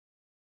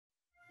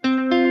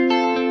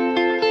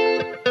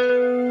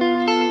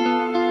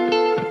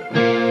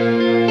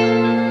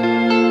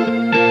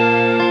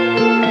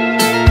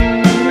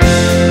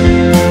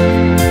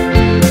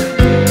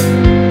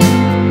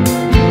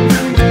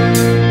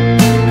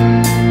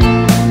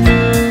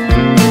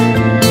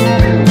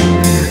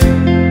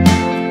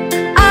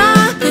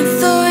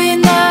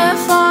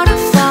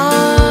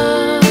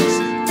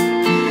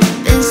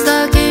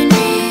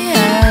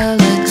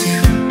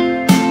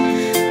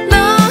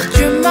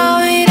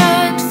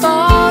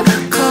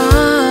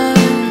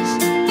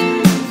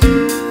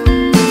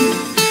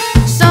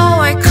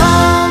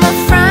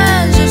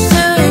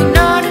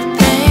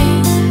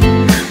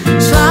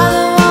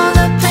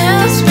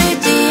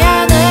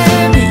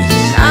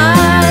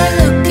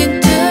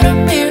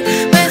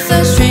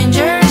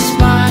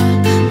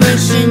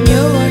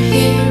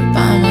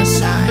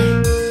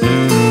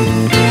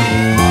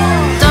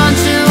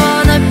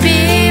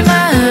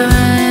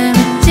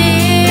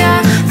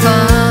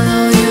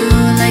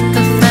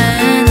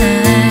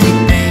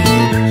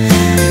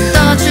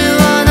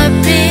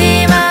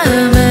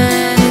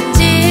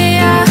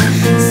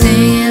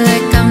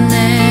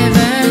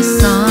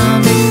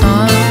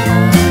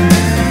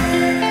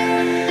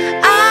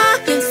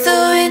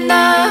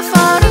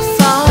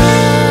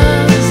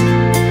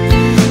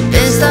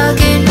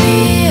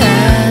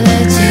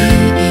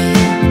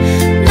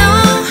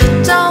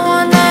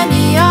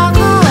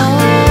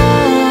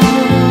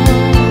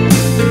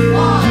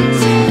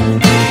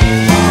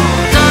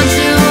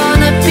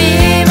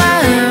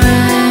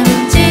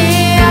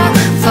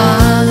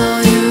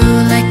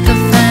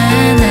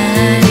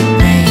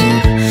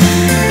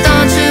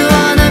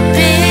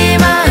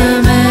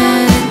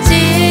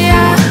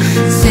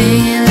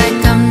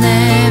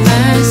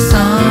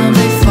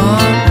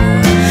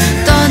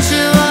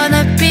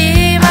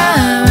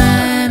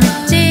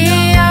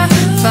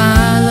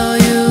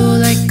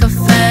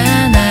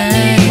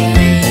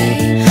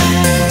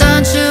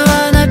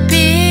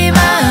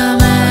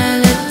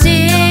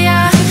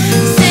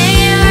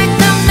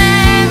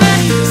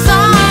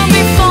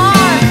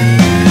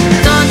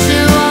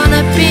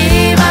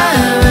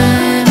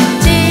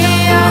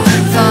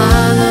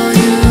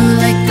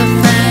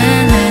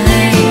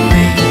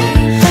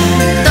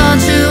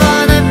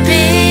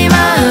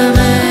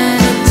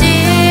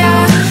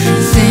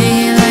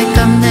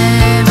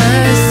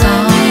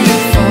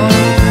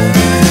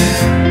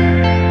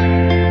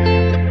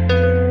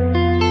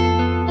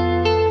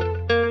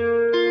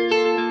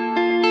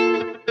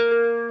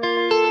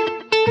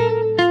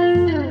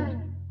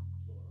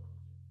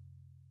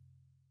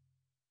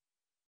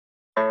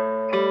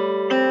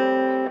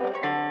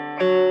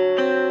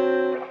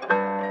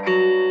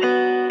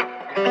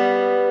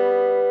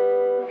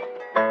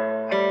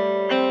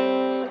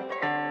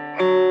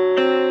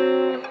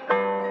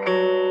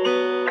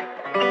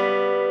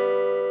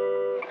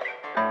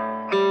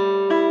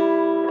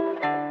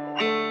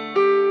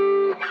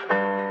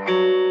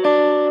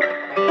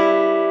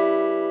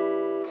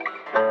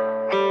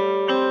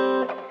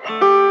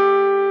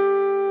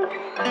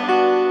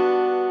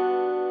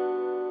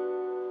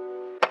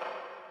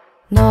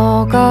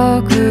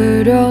너가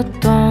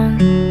그렸던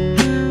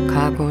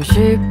가고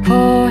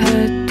싶어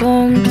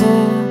했던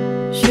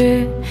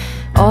도시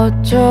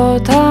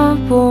어쩌다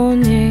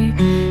보니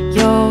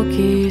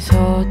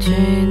여기서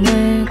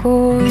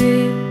지내고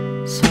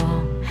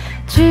있어.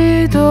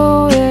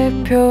 지도에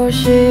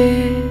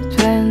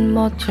표시된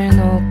멋진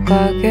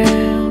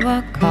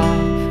옷가게와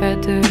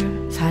카페들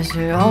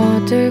사실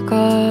어딜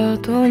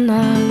가도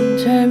난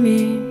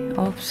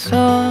재미없어.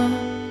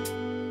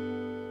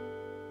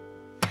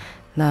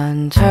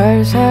 난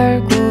잘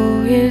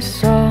살고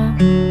있어.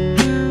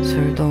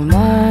 술도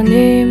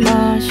많이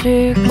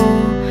마시고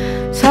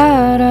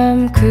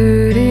사람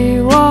그리워하고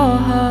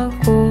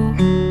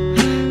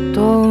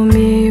또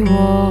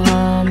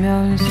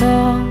미워하면서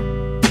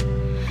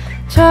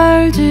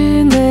잘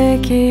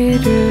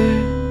지내기를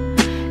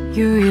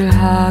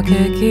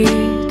유일하게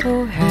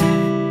기도해.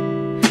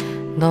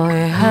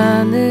 너의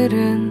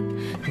하늘은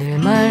늘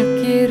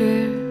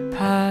맑기를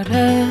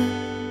바래.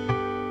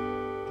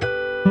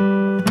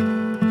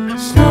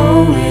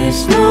 Snow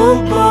is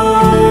no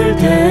more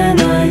than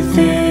I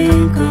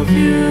think of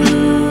you.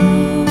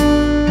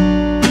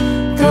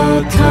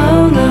 The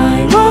town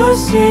I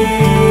was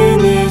in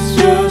is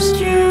just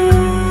you.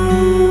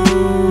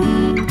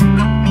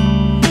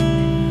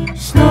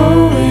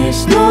 Snow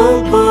is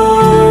no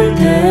more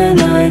than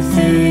I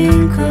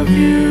think of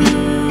you.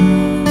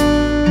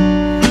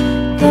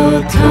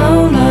 The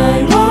town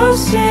I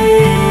was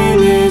in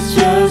is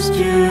just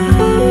you.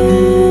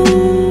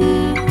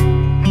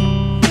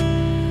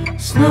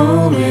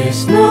 Snow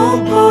is no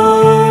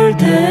more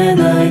than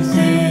I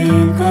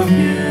think of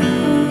you.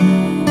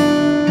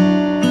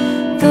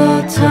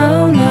 The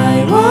town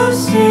I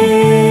was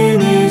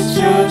in is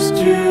just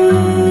you.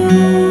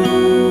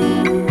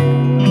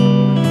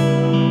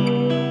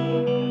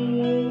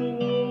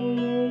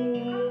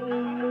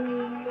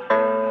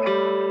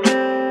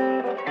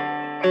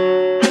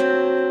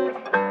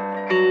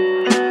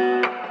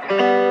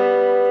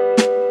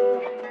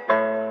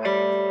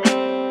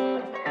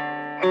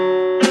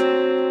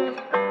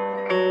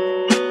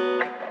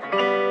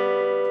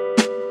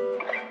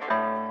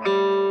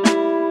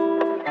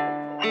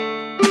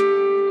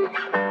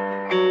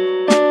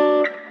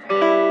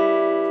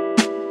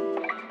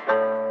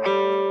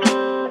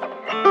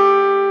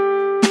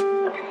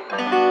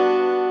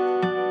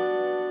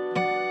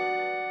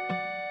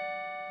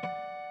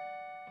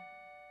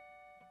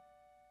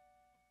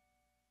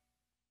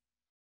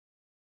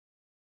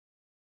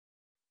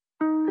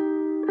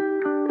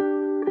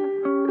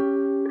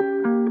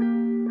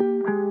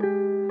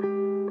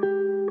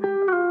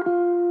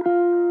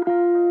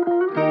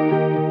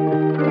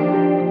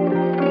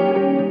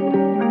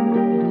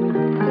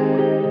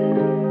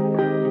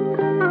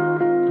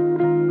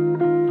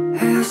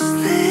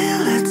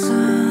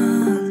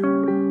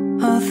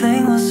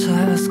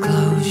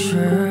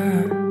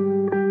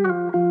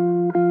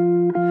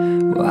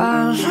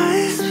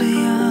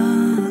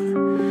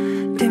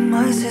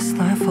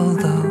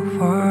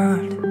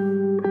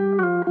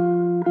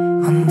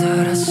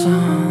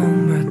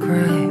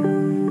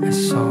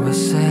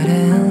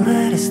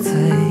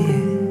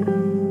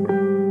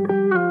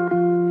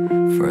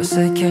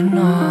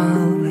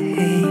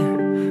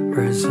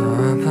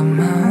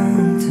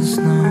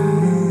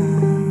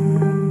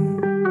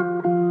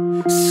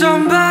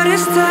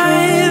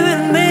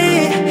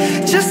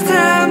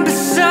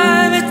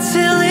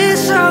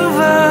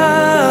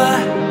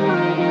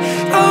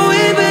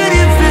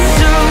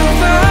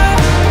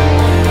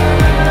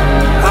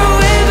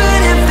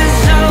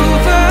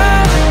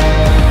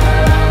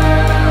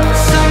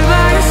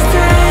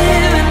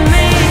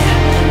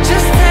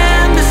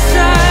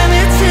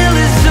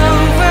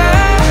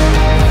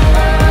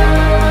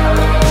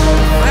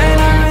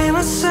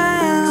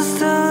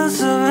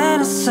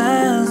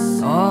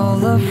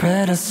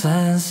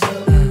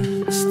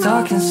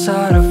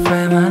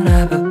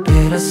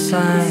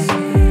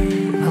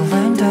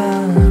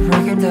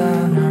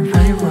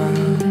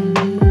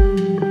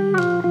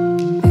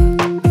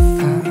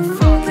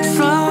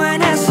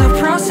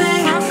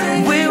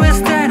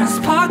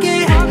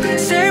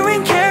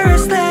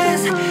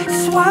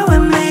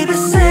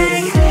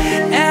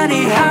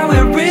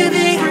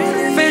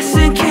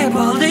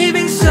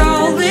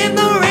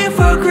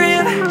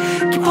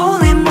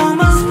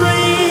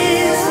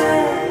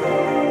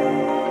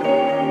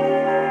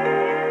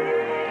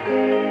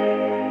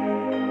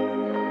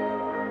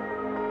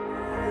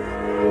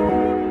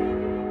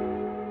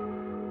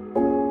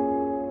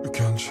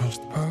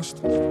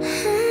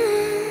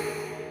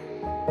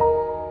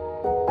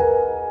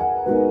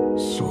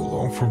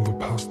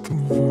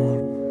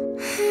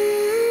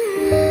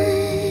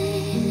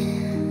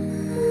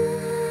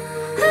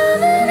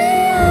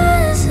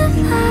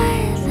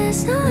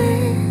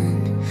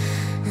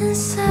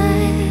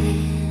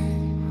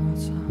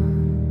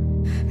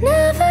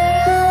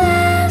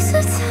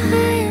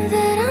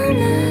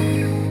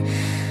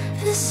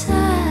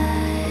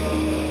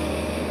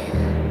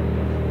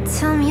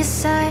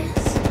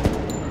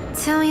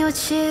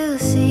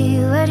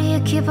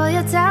 Keep all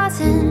your doubts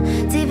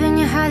in deep in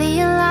your heart, that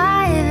you're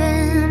alive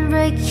and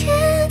break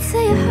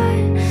into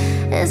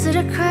Is it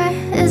a cry?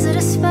 Is it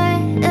a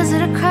spite? Is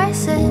it a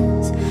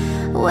crisis?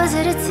 Was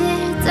it a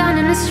tear down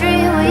in the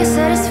street? Were you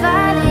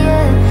satisfied?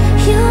 Yeah,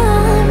 you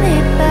want me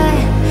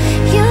back.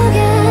 You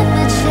get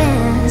the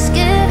chance.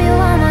 Give you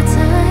one more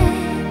time.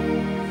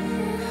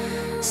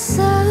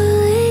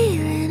 Slowly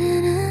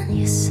raining on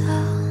your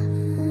soul.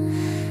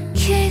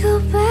 Can't go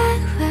back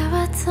where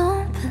I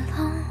don't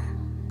belong.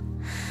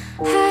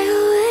 I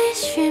always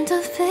dreamed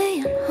of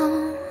being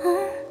home.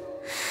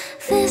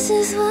 This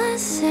is what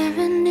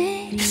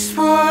serenade is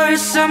for.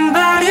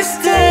 Somebody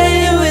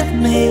stay with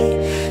me.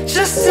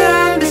 Just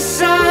stand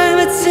beside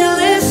me till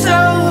it's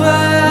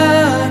over.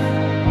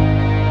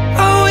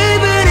 Oh,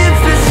 even if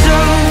it's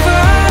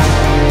over.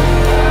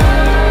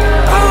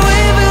 Oh,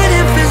 even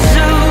if it's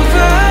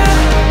over.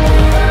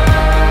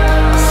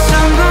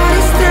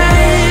 Somebody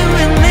stay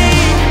with me.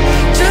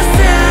 Just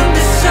stand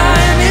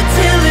beside me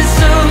till it's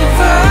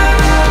over.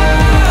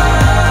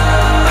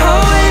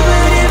 Oh,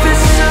 even if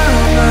it's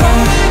over.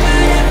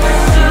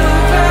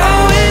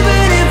 Oh,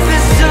 even if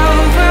it's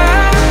over.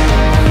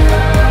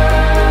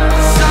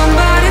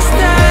 Somebody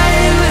stay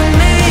with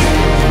me.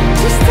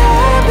 Just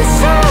stand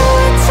beside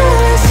me till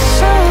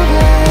it's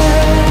over.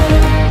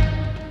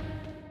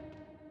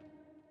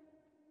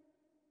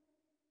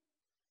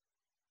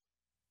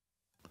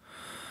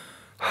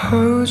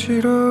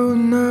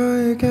 어지러운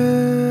나에게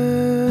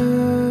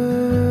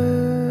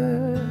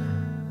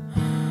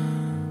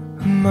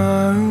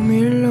마음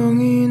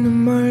일렁이는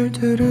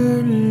말들을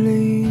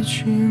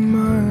흘리지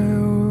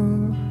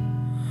마요.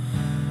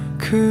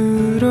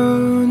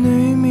 그런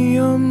의미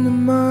없는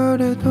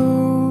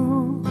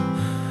말에도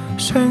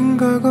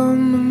생각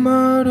없는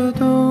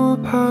말에도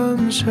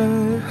밤새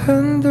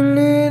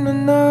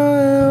흔들리는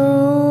나예요.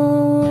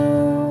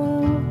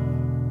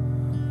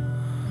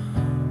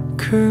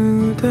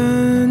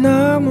 그댄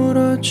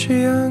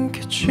아무렇지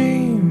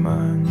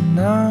않겠지만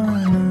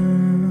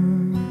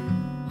나는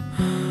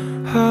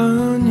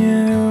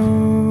아니에요.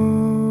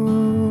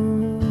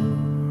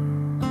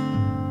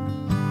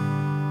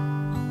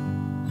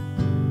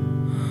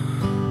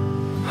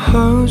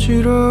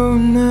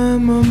 어지러운 내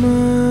맘은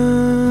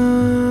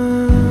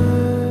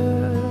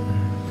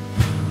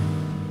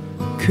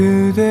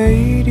그대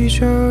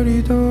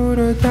이리저리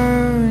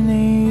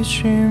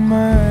돌아다니지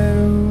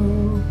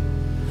마요.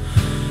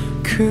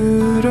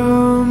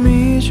 그럼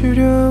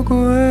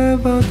잊으려고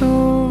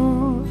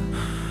해봐도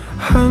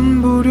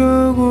안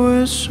보려고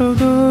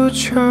했어도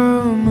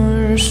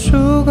참을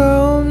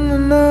수가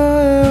없는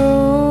나예요.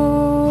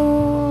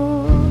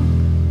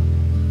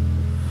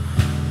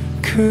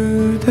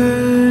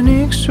 그댄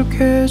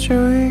익숙해져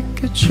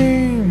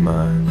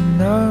있겠지만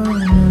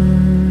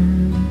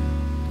나는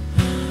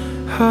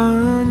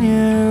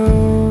아니에요.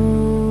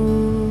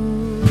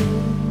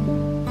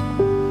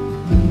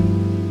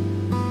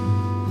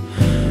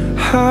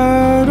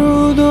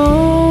 하루도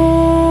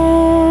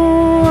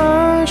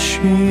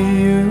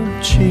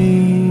아쉬웠지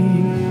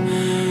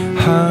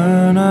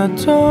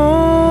않았던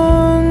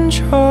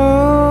적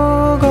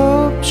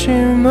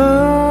없지만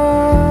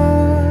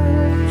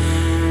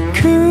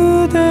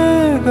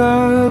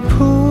그대가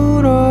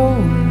부러울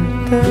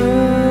때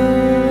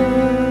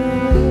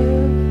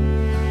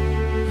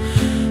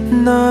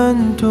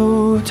난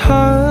또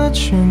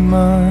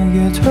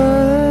다짐하게 돼.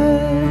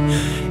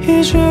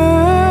 이제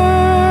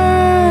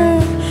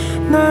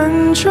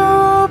난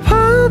저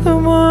바다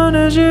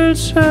원해질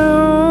테요.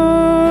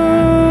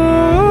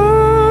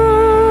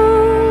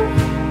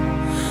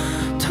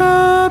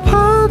 다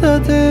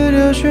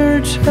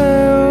받아들여줄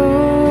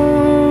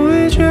테요.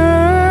 이제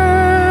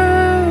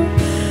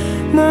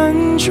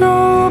난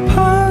저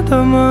바다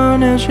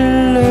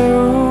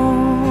원해질래요.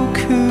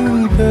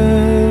 그대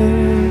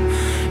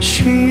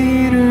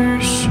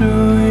실을 수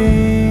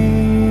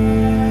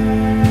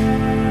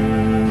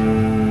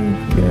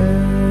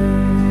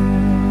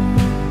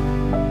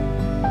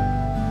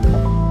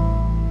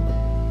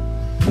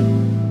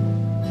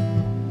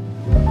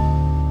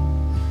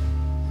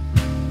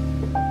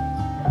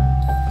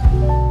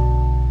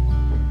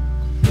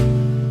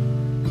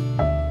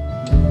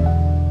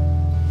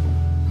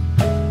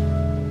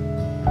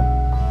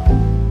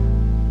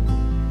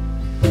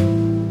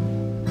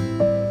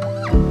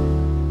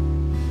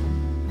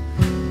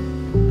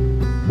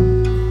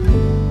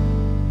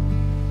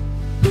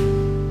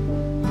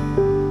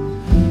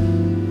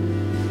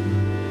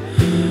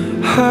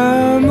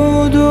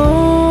아무도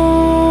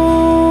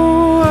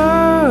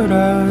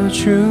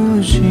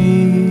알아주지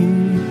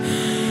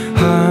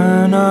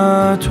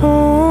않아도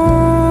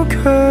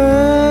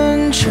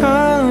괜찮아요.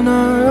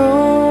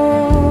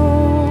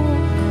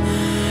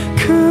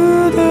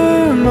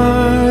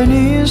 그대만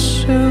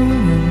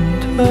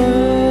있으면 돼.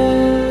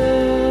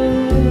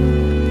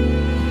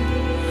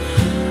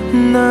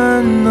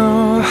 난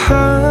너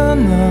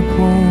하나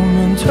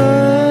보면 돼.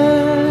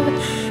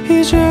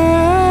 이제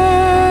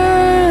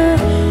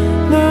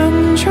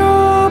저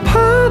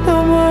바다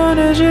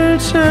원해질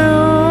테요.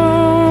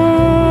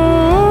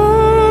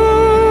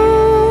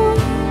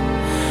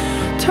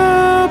 다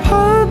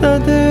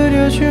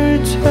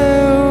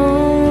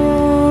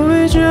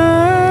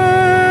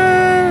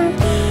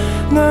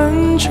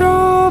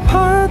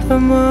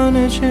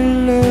would you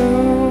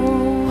lose?